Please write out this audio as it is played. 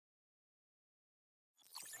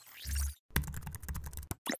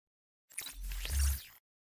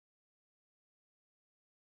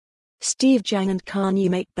Steve Jang and Kanye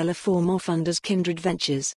Maquebla form or fund as Kindred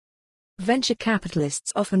Ventures. Venture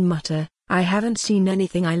capitalists often mutter, "I haven't seen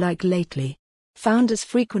anything I like lately." Founders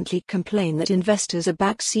frequently complain that investors are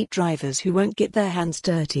backseat drivers who won't get their hands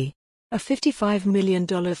dirty. A $55 million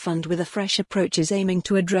fund with a fresh approach is aiming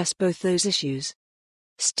to address both those issues.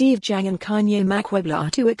 Steve Jang and Kanye Maquebla are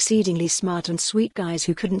two exceedingly smart and sweet guys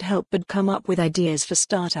who couldn't help but come up with ideas for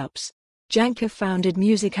startups. Jang co-founded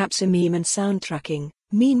music apps Imeem and Soundtracking,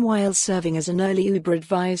 meanwhile serving as an early Uber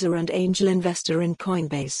advisor and angel investor in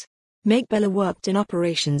Coinbase. Maquebla worked in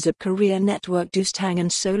operations at career network Doostang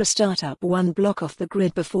and solar startup One Block Off the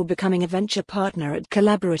Grid before becoming a venture partner at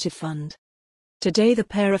Collaborative Fund. Today the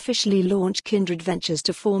pair officially launch Kindred Ventures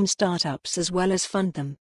to form startups as well as fund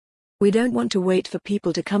them. "We don't want to wait for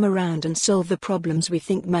people to come around and solve the problems we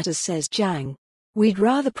think matters," says Jang. "We'd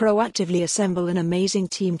rather proactively assemble an amazing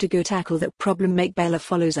team to go tackle that problem." Maquebla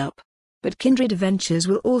follows up. But Kindred Ventures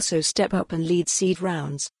will also step up and lead seed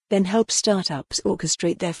rounds, then help startups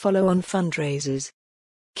orchestrate their follow-on fundraisers.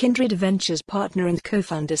 Kindred Ventures partner and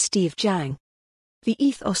co-founder Steve Jang. The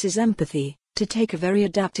ethos is empathy, to take a very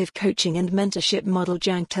adaptive coaching and mentorship model.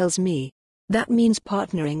 Jang tells me. That means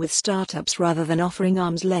partnering with startups rather than offering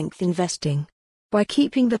arm's-length investing. By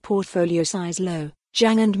keeping the portfolio size low,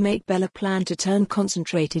 Jang and Maquebla plan to turn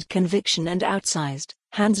concentrated conviction and outsized,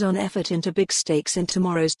 hands-on effort into big stakes in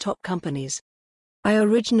tomorrow's top companies. "I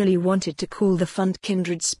originally wanted to call the fund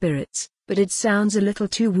Kindred Spirits, but it sounds a little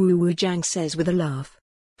too woo-woo," Jang says with a laugh.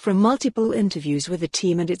 From multiple interviews with the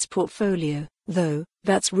team and its portfolio, though,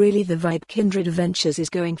 that's really the vibe Kindred Ventures is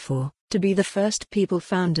going for, to be the first people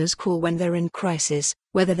founders call when they're in crisis,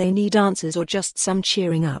 whether they need answers or just some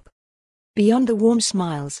cheering up. Beyond the warm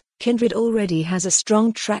smiles, Kindred already has a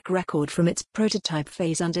strong track record from its prototype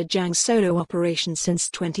phase under Jang's solo operation since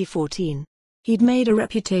 2014. He'd made a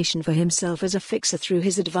reputation for himself as a fixer through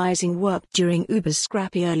his advising work during Uber's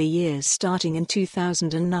scrappy early years starting in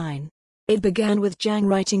 2009. It began with Jang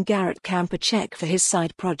writing Garrett Camp a check for his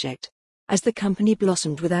side project. As the company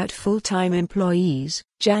blossomed without full-time employees,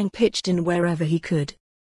 Jang pitched in wherever he could.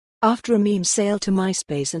 After Imeem's sale to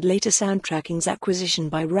MySpace and later Soundtracking's acquisition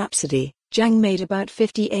by Rhapsody, Jang made about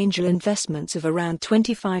 50 angel investments of around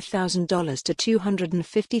 $25,000 to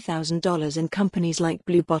 $250,000 in companies like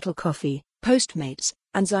Blue Bottle Coffee, Postmates,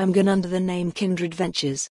 and Zymegan under the name Kindred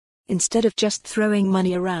Ventures. "Instead of just throwing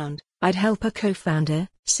money around, I'd help a co-founder,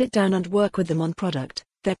 sit down and work with them on product,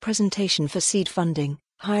 their presentation for seed funding,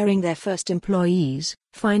 hiring their first employees,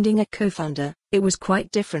 finding a co-founder." It was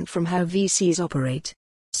quite different from how VCs operate.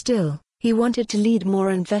 Still, he wanted to lead more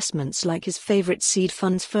investments like his favorite seed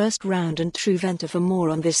fund's first round and TrueVenture. For more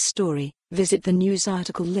on this story, visit the news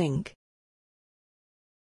article link.